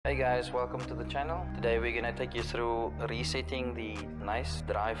Hey guys, welcome to the channel. Today we're gonna take you through resetting the nice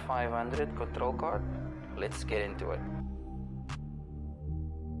Drive 500 control card. Let's get into it.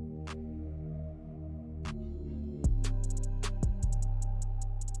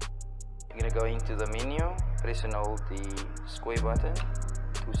 You're gonna go into the menu, press and hold the square button,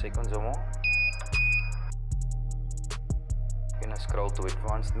 2 seconds or more. You're gonna scroll to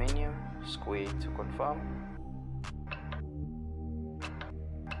advanced menu, square to confirm.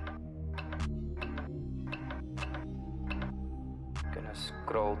 Gonna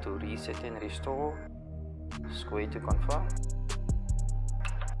scroll to reset and restore, square to confirm.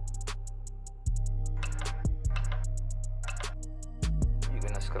 You're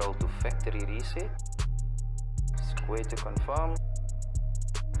gonna scroll to factory reset, square to confirm.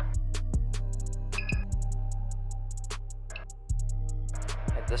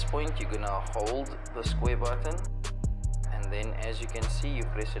 At this point you're gonna hold the square button, and then as you can see you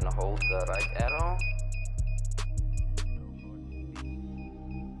press and hold the right arrow.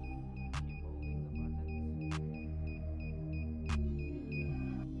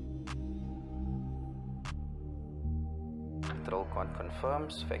 Control card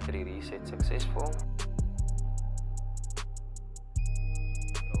confirms, factory reset successful.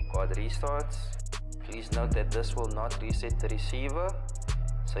 Control card restarts. Please note that this will not reset the receiver.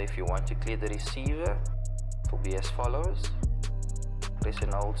 So if you want to clear the receiver, it will be as follows. Press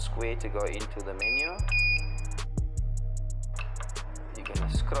and hold square to go into the menu. You're going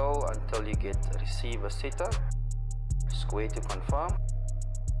to scroll until you get receiver setup, square to confirm.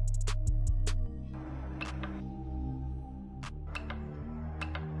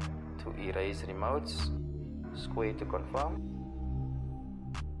 To erase remotes, square to confirm.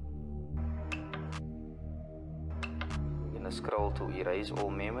 You're gonna scroll to erase all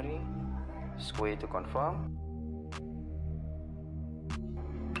memory, square to confirm.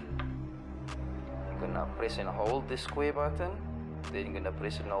 You're gonna press and hold the square button, then you're gonna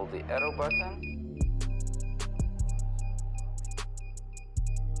press and hold the arrow button.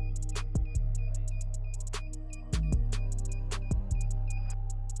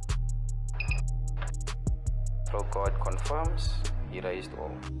 Control card confirms, erased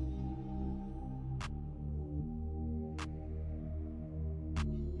all.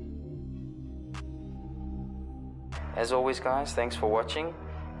 As always guys, thanks for watching.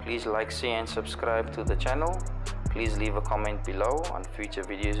 Please like, share and subscribe to the channel. Please leave a comment below on future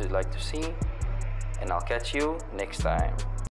videos you'd like to see. And I'll catch you next time.